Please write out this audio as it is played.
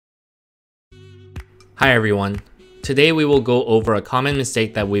Hi everyone. Today we will go over a common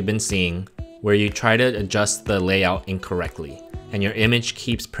mistake that we've been seeing where you try to adjust the layout incorrectly and your image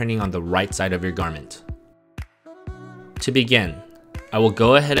keeps printing on the right side of your garment. To begin, I will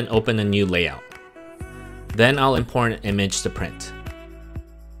go ahead and open a new layout. Then I'll import an image to print.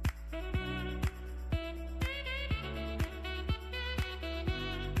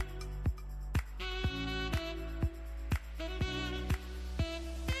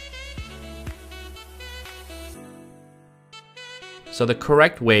 So the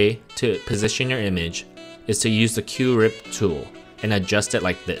correct way to position your image is to use the NeoRip tool and adjust it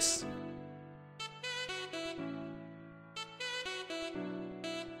like this.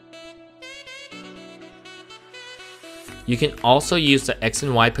 You can also use the X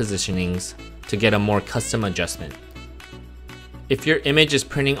and Y positionings to get a more custom adjustment. If your image is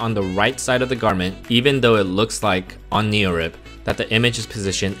printing on the right side of the garment, even though it looks like on NeoRip that the image is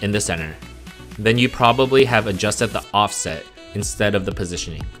positioned in the center, then you probably have adjusted the offset instead of the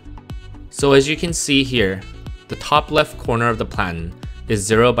positioning. So as you can see here, the top left corner of the platen is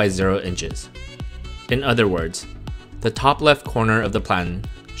 0 by 0 inches. In other words, the top left corner of the platen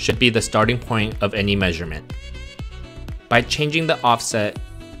should be the starting point of any measurement. By changing the offset,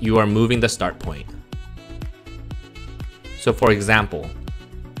 you are moving the start point. So for example,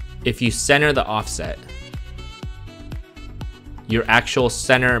 if you center the offset, your actual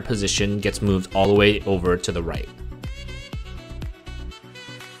center position gets moved all the way over to the right.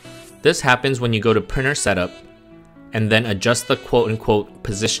 This happens when you go to printer setup and then adjust the quote-unquote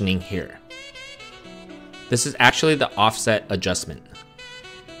positioning here. This is actually the offset adjustment.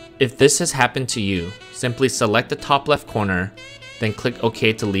 If this has happened to you, simply select the top left corner, then click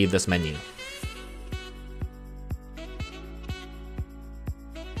OK to leave this menu.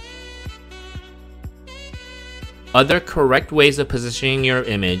 Other correct ways of positioning your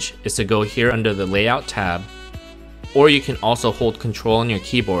image is to go here under the Layout tab, or you can also hold Control on your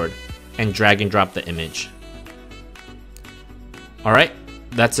keyboard and drag and drop the image. Alright,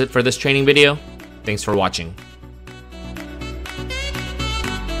 that's it for this training video. Thanks for watching.